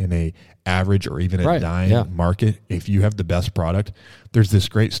like in a average or even a dying market, if you have the best product, there's this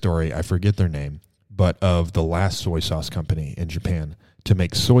great story, I forget their name, but of the last soy sauce company in Japan to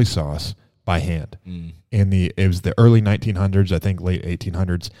make soy sauce by hand. It was the early 1900s, I think late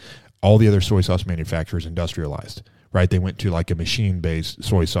 1800s. All the other soy sauce manufacturers industrialized, right? They went to like a machine-based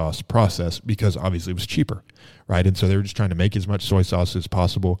soy sauce process because obviously it was cheaper, right? And so they were just trying to make as much soy sauce as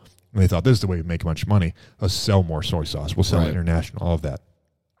possible. And they thought, this is the way we make much money. Let's sell more soy sauce. We'll sell it international, all of that.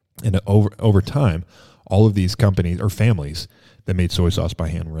 And over time, all of these companies or families that made soy sauce by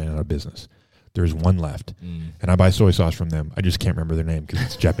hand ran out of business. There's one left. And I buy soy sauce from them. I just can't remember their name because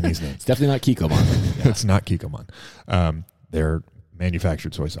it's a Japanese name. It's definitely not Kikkoman. It's not Kikkoman. They're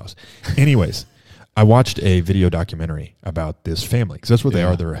manufactured soy sauce. Anyways, I watched a video documentary about this family because that's what they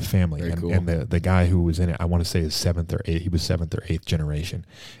are. They're a family. Very cool. And the guy who was in it, I want to say is he was seventh or eighth generation.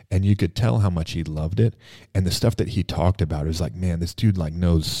 And you could tell how much he loved it. And the stuff that he talked about is like, man, this dude like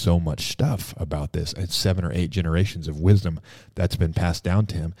knows so much stuff about this. It's 7 or 8 generations of wisdom that's been passed down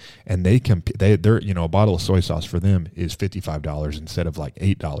to him. And they're a bottle of soy sauce for them is $55 instead of like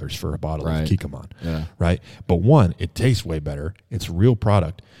 $8 for a bottle of Kikkoman. Yeah. Right. But one, it tastes way better. It's a real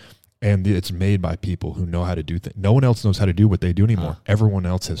product. And it's made by people who know how to do things. No one else knows how to do what they do anymore. Everyone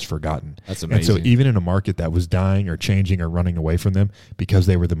else has forgotten. That's amazing. And so even in a market that was dying or changing or running away from them, because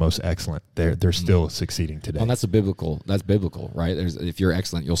they were the most excellent, they're still succeeding today. Well, that's biblical, right? If you're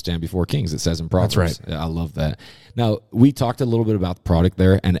excellent, you'll stand before kings, it says in Proverbs. That's right. I love that. Now, we talked a little bit about the product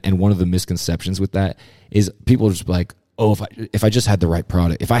there, and one of the misconceptions with that is people are just like, oh, if I just had the right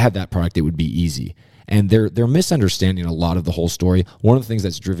product, if I had that product, it would be easy. And they're misunderstanding a lot of the whole story. One of the things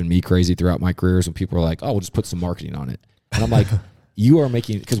that's driven me crazy throughout my career is when people are like, oh, we'll just put some marketing on it. And I'm like, you are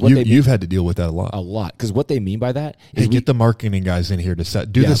making, because you've had to deal with that a lot. Because what they mean by that is get the marketing guys in here to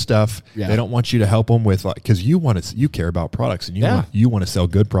do the stuff. Yeah. They don't want you to help them with because you care about products and you want to sell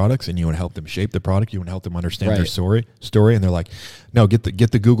good products and you want to help them shape the product. You want to help them understand their story. And they're like, no, get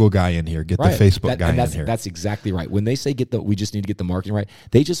the Google guy in here, get the Facebook guy in here. That's exactly right. When they say we just need to get the marketing right,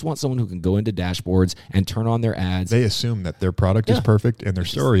 they just want someone who can go into dashboards and turn on their ads. They assume that their product is perfect and their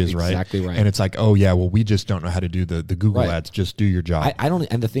story is right. Exactly right. And it's like, oh yeah, well we just don't know how to do the Google ads. Just do your job. I don't.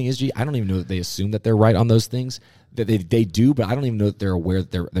 And the thing is, G, I don't even know that they assume that they're right on those things. That they do, but I don't even know that they're aware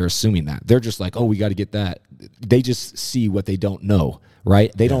that they're assuming that. They're just like, oh, we got to get that. They just see what they don't know,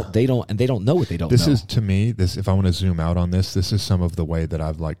 right? They don't know what they don't This know. is, to me, if I want to zoom out on this is some of the way that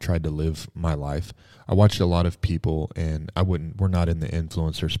I've like tried to live my life. I watched a lot of people, and we're not in the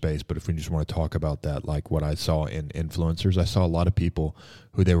influencer space, but if we just want to talk about that, like what I saw in influencers, I saw a lot of people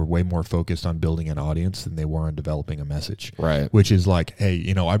who they were way more focused on building an audience than they were on developing a message. Right. Which is like,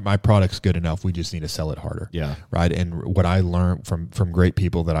 hey, my product's good enough. We just need to sell it harder. Yeah. Right. And what I learned from great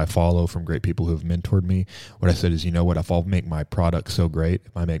people that I follow, from great people who have mentored me, what I said is, you know what, if I'll make my product so great,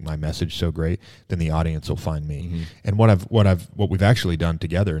 if I make my message so great, then the audience will find me. Mm-hmm. And what we've actually done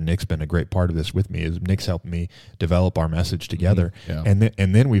together, and Nick's been a great part of this with me, is Nick's helped me develop our message together. Mm-hmm. Yeah.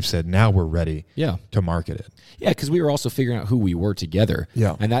 And then we've said, now we're ready to market it. Yeah, because we were also figuring out who we were together.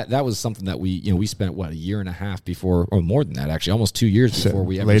 Yeah. And that was something that we spent, a year and a half before, or more than that, actually, almost 2 years before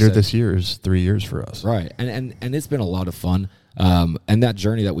we ever later said, this year is 3 years for us. Right. And it's been a lot of fun. And that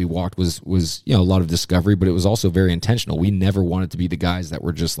journey that we walked was a lot of discovery, but it was also very intentional. We never wanted to be the guys that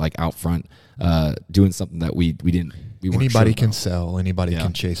were just like out front doing something that we weren't Anybody sure can about. sell, anybody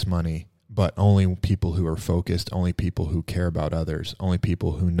can chase money, but only people who are focused, only people who care about others, only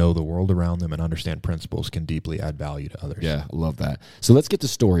people who know the world around them and understand principles can deeply add value to others. Yeah, I love that. So let's get to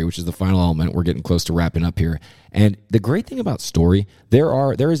story, which is the final element. We're getting close to wrapping up here. And the great thing about story,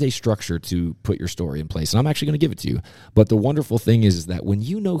 there is a structure to put your story in place, and I'm actually going to give it to you. But the wonderful thing is that when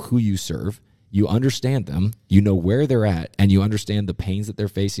you know who you serve, you understand them, you know where they're at, and you understand the pains that they're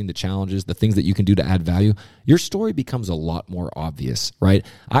facing, the challenges, the things that you can do to add value, your story becomes a lot more obvious, right?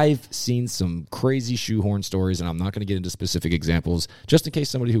 I've seen some crazy shoehorn stories, and I'm not going to get into specific examples, just in case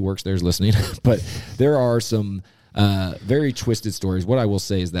somebody who works there is listening, but there are some very twisted stories. What I will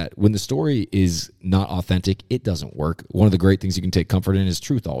say is that when the story is not authentic, it doesn't work. One of the great things you can take comfort in is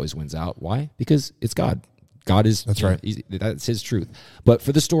truth always wins out. Why? Because it's God. God is, that's right. That's his truth. But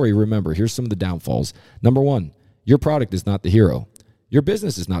for the story, remember, here's some of the downfalls. Number one, your product is not the hero. Your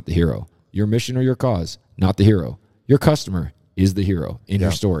business is not the hero. Your mission or your cause, not the hero. Your customer is the hero in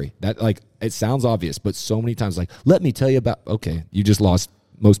your story. That, like, it sounds obvious, but so many times, like, let me tell you about, okay, you just lost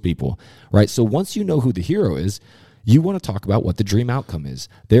most people, right? So once you know who the hero is, you want to talk about what the dream outcome is.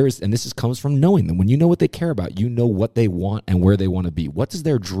 And this comes from knowing them. When you know what they care about, you know what they want and where they want to be. What does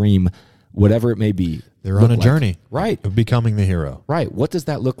their dream, whatever it may be, they're on a journey, right, of becoming the hero. Right. What does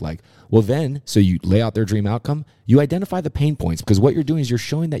that look like? Well, then, so you lay out their dream outcome, you identify the pain points, because what you're doing is you're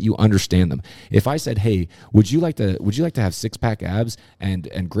showing that you understand them. If I said, hey, would you like to have 6-pack abs and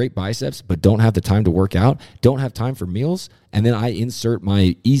great biceps, but don't have the time to work out, don't have time for meals, and then I insert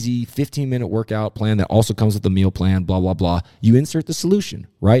my easy 15-minute workout plan that also comes with the meal plan, blah, blah, blah, you insert the solution,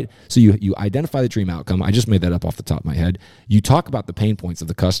 right? So you identify the dream outcome. I just made that up off the top of my head. You talk about the pain points of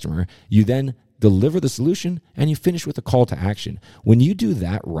the customer. You then deliver the solution, and you finish with a call to action. When you do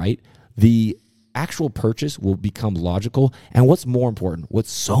that right, the actual purchase will become logical. And what's more important, what's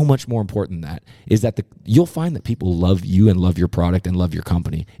so much more important than that, is that you'll find that people love you and love your product and love your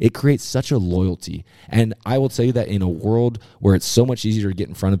company. It creates such a loyalty. And I will tell you that in a world where it's so much easier to get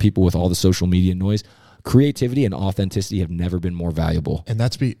in front of people with all the social media noise, creativity and authenticity have never been more valuable. And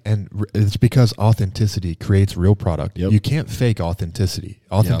it's because authenticity creates real product. Yep. You can't fake authenticity.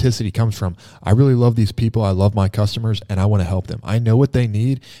 Authenticity comes from, I really love these people, I love my customers, and I want to help them. I know what they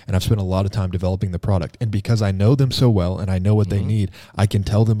need, and I've spent a lot of time developing the product. And because I know them so well and I know what they need, I can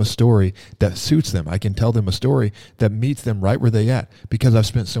tell them a story that suits them. I can tell them a story that meets them right where they at, because I've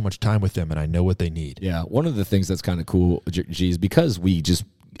spent so much time with them and I know what they need. Yeah. One of the things that's kind of cool, G, is because we're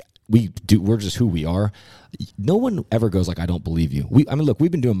just who we are. No one ever goes like, I don't believe you. Look,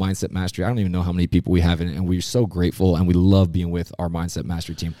 we've been doing Mindset Mastery. I don't even know how many people we have in it, and we're so grateful, and we love being with our Mindset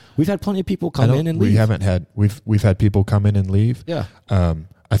Mastery team. We've had plenty of people come in and leave. We've had people come in and leave. Yeah.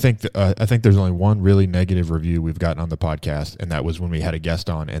 I think there's only one really negative review we've gotten on the podcast, and that was when we had a guest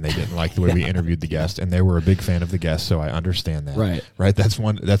on and they didn't like the way we interviewed the guest, and they were a big fan of the guest, so I understand that. Right.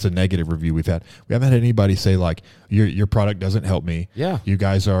 That's a negative review we've had. We haven't had anybody say like, your product doesn't help me. Yeah. You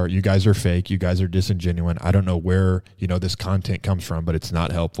guys are fake. You guys are disingenuine. I don't know where this content comes from, but it's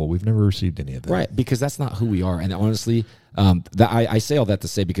not helpful. We've never received any of that. Right, because that's not who we are. And honestly, I say all that to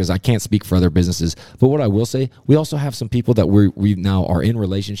say, because I can't speak for other businesses, but what I will say, we also have some people that we now are in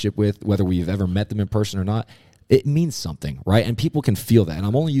relationship with, whether we've ever met them in person or not. It means something, right? And people can feel that. And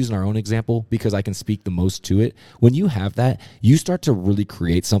I'm only using our own example because I can speak the most to it. When you have that, you start to really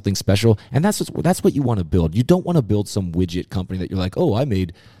create something special. And that's what you want to build. You don't want to build some widget company that you're like, oh, I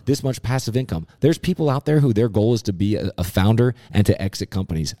made this much passive income. There's people out there who their goal is to be a founder and to exit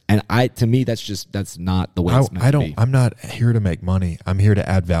companies. And to me, that's not the way it's meant to be. I'm not here to make money. I'm here to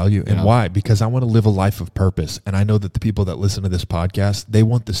add value. And why? Because I want to live a life of purpose. And I know that the people that listen to this podcast, they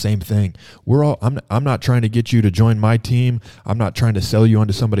want the same thing. I'm not trying to get you you to join my team. I'm not trying to sell you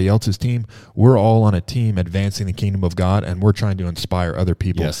onto somebody else's team. We're all on a team advancing the kingdom of God, and we're trying to inspire other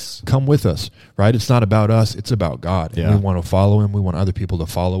people. Yes. Come with us, right? It's not about us. It's about God. Yeah. And we want to follow him. We want other people to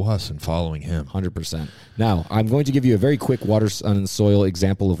follow us and following him. 100%. Now, I'm going to give you a very quick water, sun, and soil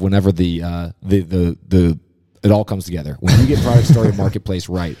example of whenever the it all comes together. When you get product, story, and marketplace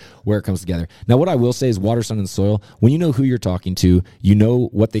right, where it comes together. Now, what I will say is water, sun, and soil, when you know who you're talking to, you know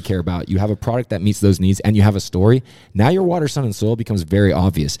what they care about, you have a product that meets those needs, and you have a story, now your water, sun, and soil becomes very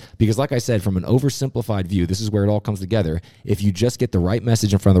obvious. Because like I said, from an oversimplified view, this is where it all comes together. If you just get the right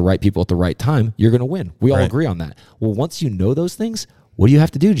message in front of the right people at the right time, you're going to win. We all agree on that. Well, once you know those things, what do you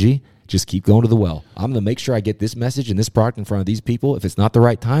have to do, G? Just keep going to the well. I'm going to make sure I get this message and this product in front of these people. If it's not the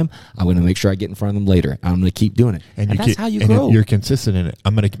right time, I'm going to make sure I get in front of them later. I'm going to keep doing it. And that's how you grow. You're consistent in it.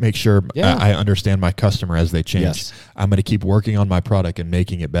 I'm going to make sure I understand my customer as they change. Yes. I'm going to keep working on my product and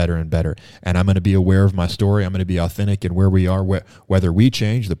making it better and better. And I'm going to be aware of my story. I'm going to be authentic in where we are. Whether we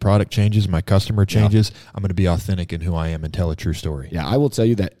change, the product changes, my customer changes, I'm going to be authentic in who I am and tell a true story. Yeah, I will tell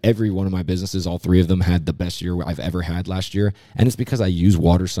you that every one of my businesses, all three of them, had the best year I've ever had last year. And it's because I use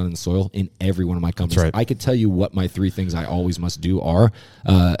water, sun, and soil in every one of my companies. Right. I could tell you what my three things I always must do are.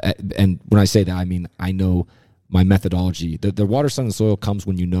 And when I say that, I mean, I know my methodology. The water, sun, and soil comes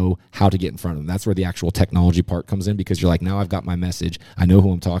when you know how to get in front of them. That's where the actual technology part comes in, because you're like, now I've got my message. I know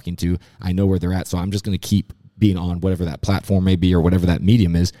who I'm talking to. I know where they're at. So I'm just going to keep being on whatever that platform may be or whatever that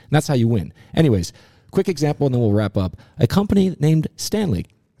medium is. And that's how you win. Anyways, quick example, and then we'll wrap up. A company named Stanley.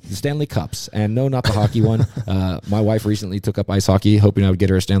 The Stanley Cups. And no, not the hockey one. My wife recently took up ice hockey, hoping I would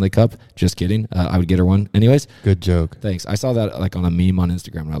get her a Stanley Cup. Just kidding. I would get her one. Anyways. Good joke. Thanks. I saw that like on a meme on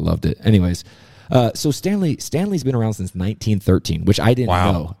Instagram, and I loved it. Anyways. So Stanley's been around since 1913, which I didn't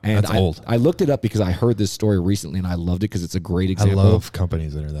know. And that's old. I looked it up because I heard this story recently, and I loved it because it's a great example. I love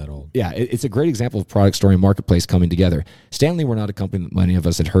companies that are that old. Yeah, it's a great example of product, story, and marketplace coming together. Stanley were not a company that many of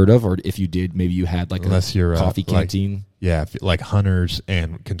us had heard of, or if you did, maybe you had like Unless a you're, coffee canteen. Yeah, like hunters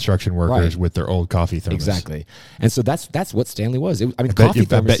and construction workers with their old coffee thermos. Exactly. And so that's what Stanley was. I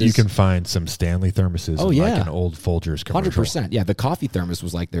bet you can find some Stanley thermoses in like an old Folgers commercial. 100%. Yeah, the coffee thermos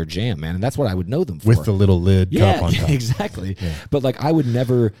was like their jam, man. And that's what I would know them for. With the little lid cup on top. Exactly. Yeah. But like I would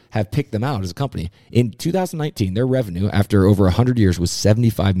never have picked them out as a company. In 2019, their revenue after over 100 years was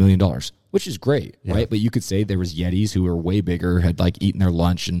 $75 million. Which is great, right? But you could say there was Yetis who were way bigger, had like eaten their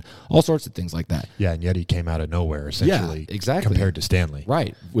lunch and all sorts of things like that. Yeah, and Yeti came out of nowhere, essentially. Yeah, exactly. Compared to Stanley.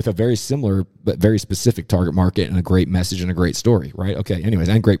 Right. With a very similar but very specific target market and a great message and a great story, right? Okay, anyways,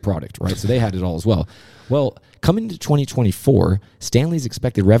 and great product, right? So they had it all as well. Well, coming into 2024, Stanley's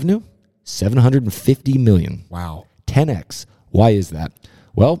expected revenue, $750 million. Wow. 10x. Why is that?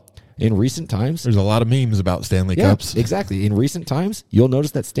 Well, in recent times, there's a lot of memes about Stanley Cups. Exactly. In recent times, you'll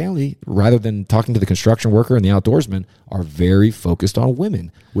notice that Stanley, rather than talking to the construction worker and the outdoorsman, are very focused on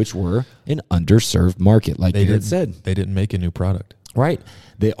women, which were an underserved market, like Garrett said. They didn't make a new product. Right.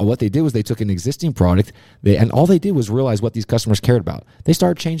 What they did was they took an existing product, and all they did was realize what these customers cared about. They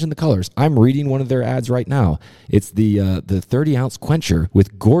started changing the colors. I'm reading one of their ads right now. It's the 30-ounce quencher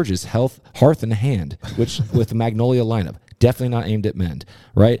with gorgeous hearth and hand, which with the Magnolia lineup. Definitely not aimed at men,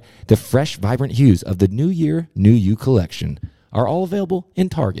 right? The fresh, vibrant hues of the New Year, New You collection are all available in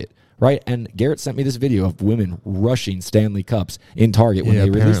Target, right? And Garrett sent me this video of women rushing Stanley Cups in Target when they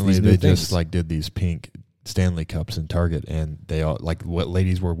released these new things. They just like did these pink Stanley Cups in Target, and they all like what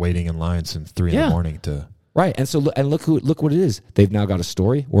ladies were waiting in line since 3 in the morning to. Right, and so look what it is. They've now got a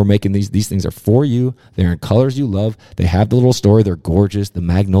story. We're making these things are for you. They're in colors you love. They have the little story. They're gorgeous. The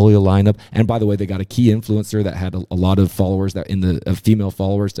Magnolia lineup, and by the way, they got a key influencer that had a lot of followers female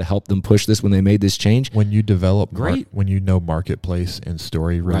followers to help them push this when they made this change. When you develop when you know marketplace and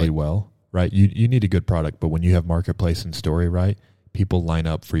story really well, right? You need a good product, but when you have marketplace and story right, people line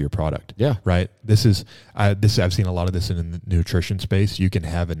up for your product. Yeah. Right. I've seen a lot of this in the nutrition space. You can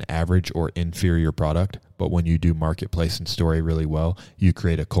have an average or inferior product, but when you do marketplace and story really well, you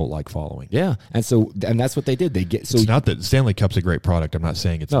create a cult-like following. Yeah. And that's what they did. It's not that Stanley Cup's a great product. I'm not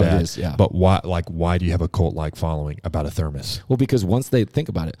saying it's bad. It is, yeah. But why do you have a cult-like following about a thermos? Well, because once they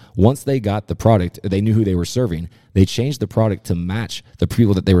got the product, they knew who they were serving. They changed the product to match the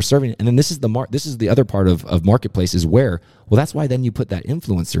people that they were serving. And then this is the other part of marketplaces where, well, that's why then you put that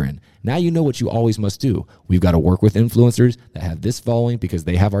influencer in. Now you know what you always must do. We've got to work with influencers that have this following because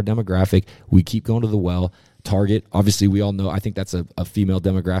they have our demographic. We keep going to the well. Target, obviously we all know, I think that's a female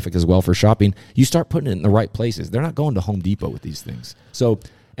demographic as well for shopping. You start putting it in the right places. They're not going to Home Depot with these things. So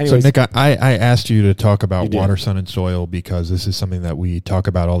Anyways, so, Nick, I asked you to talk about did. water, sun, and soil because this is something that we talk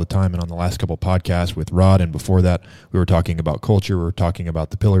about all the time. And on the last couple podcasts with Rod, and before that, we were talking about culture. We were talking about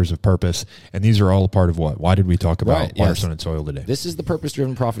the pillars of purpose. And these are all a part of what? Why did we talk about water, sun, and soil today? This is the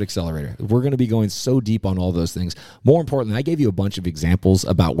Purpose-Driven Profit Accelerator. We're going to be going so deep on all those things. More importantly, I gave you a bunch of examples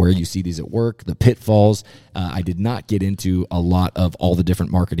about where you see these at work, the pitfalls. I did not get into a lot of all the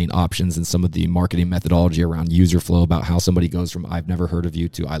different marketing options and some of the marketing methodology around user flow, about how somebody goes from I've never heard of you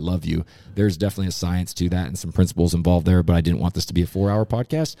to I love you. There's definitely a science to that and some principles involved there, but I didn't want this to be a 4-hour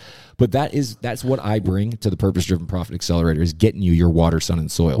podcast. But that's what I bring to the Purpose-Driven Profit Accelerator, is getting you your water, sun, and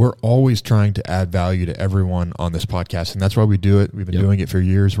soil. We're always trying to add value to everyone on this podcast, and that's why we do it. We've been doing it for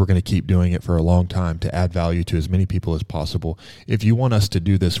years. We're going to keep doing it for a long time to add value to as many people as possible. If you want us to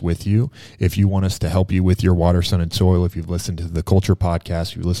do this with you, if you want us to help you with your water, sun, and soil, if you've listened to the Culture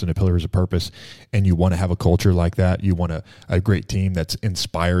podcast, if you listen to Pillars of Purpose, and you want to have a culture like that, you want a great team that's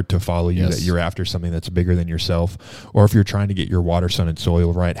inspired to follow you, that you're after something that's bigger than yourself, or if you're trying to get your water, sun, and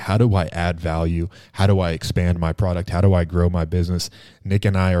soil right, how do I add value? How do I expand my product? How do I grow my business? Nick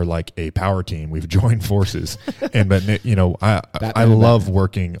and I are like a power team. We've joined forces. But Nick, I love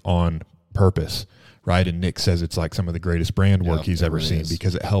working on purpose, right? And Nick says it's like some of the greatest brand work he's ever seen,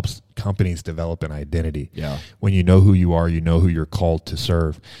 because it helps companies develop an identity. Yeah. When you know who you are, you know who you're called to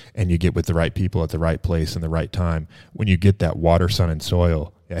serve, and you get with the right people at the right place and the right time. When you get that water, sun, and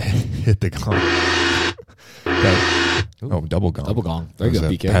soil, hit the gong. Double gong. Double gong. There you go,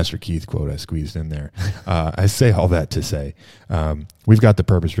 PK. Pastor Keith quote I squeezed in there. I say all that to say, we've got the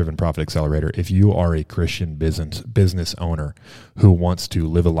Purpose-Driven Profit Accelerator. If you are a Christian business owner who wants to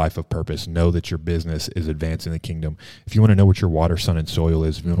live a life of purpose, know that your business is advancing the kingdom. If you want to know what your water, sun, and soil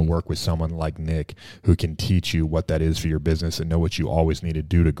is, if you want to work with someone like Nick who can teach you what that is for your business and know what you always need to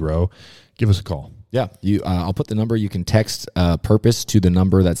do to grow, give us a call. Yeah, I'll put the number. You can text purpose to the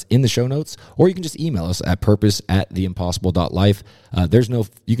number that's in the show notes, or you can just email us at purpose@theimpossible.life.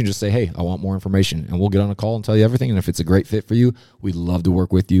 You can just say, hey, I want more information, and we'll get on a call and tell you everything. And if it's a great fit for you, we'd love to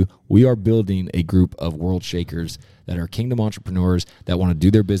work with you. We are building a group of world shakers that are kingdom entrepreneurs that want to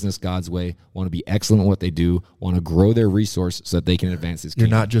do their business God's way, want to be excellent at what they do, want to grow their resource so that they can advance this kingdom.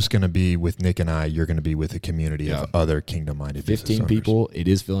 You're not just going to be with Nick and I, you're going to be with a community of other kingdom-minded business 15 owners. people. It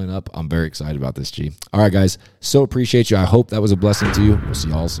is filling up. I'm very excited about this, G. All right, guys. So appreciate you. I hope that was a blessing to you. We'll see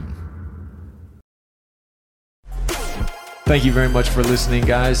you all soon. Thank you very much for listening,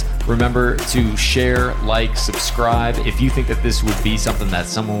 guys. Remember to share, like, subscribe. If you think that this would be something that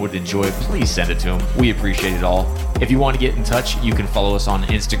someone would enjoy, please send it to them. We appreciate it all. If you want to get in touch, you can follow us on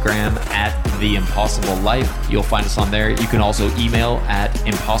Instagram at theimpossiblelife. You'll find us on there. You can also email at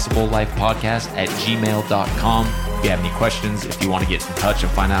impossiblelifepodcast@gmail.com. If you have any questions, if you want to get in touch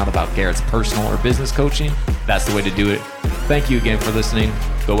and find out about Garrett's personal or business coaching, that's the way to do it. Thank you again for listening.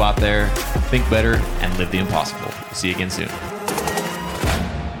 Go out there, think better, and live the impossible. See you again soon.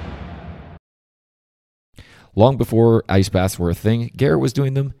 Long before ice baths were a thing, Garrett was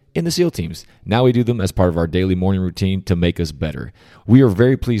doing them in the SEAL teams. Now we do them as part of our daily morning routine to make us better. We are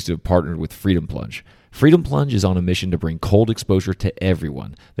very pleased to have partnered with Freedom Plunge. Freedom Plunge is on a mission to bring cold exposure to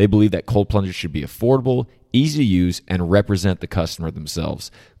everyone. They believe that cold plunges should be affordable, easy to use, and represent the customer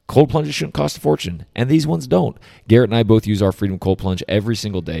themselves. Cold plunges shouldn't cost a fortune, and these ones don't. Garrett and I both use our Freedom Cold Plunge every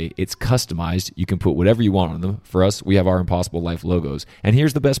single day. It's customized. You can put whatever you want on them. For us, we have our Impossible Life logos. And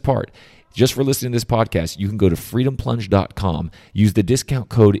here's the best part. Just for listening to this podcast, you can go to freedomplunge.com, use the discount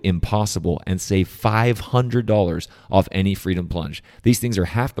code IMPOSSIBLE, and save $500 off any Freedom Plunge. These things are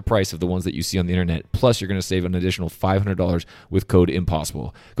half the price of the ones that you see on the internet, plus you're going to save an additional $500 with code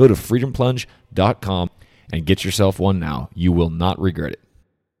IMPOSSIBLE. Go to freedomplunge.com and get yourself one now. You will not regret it.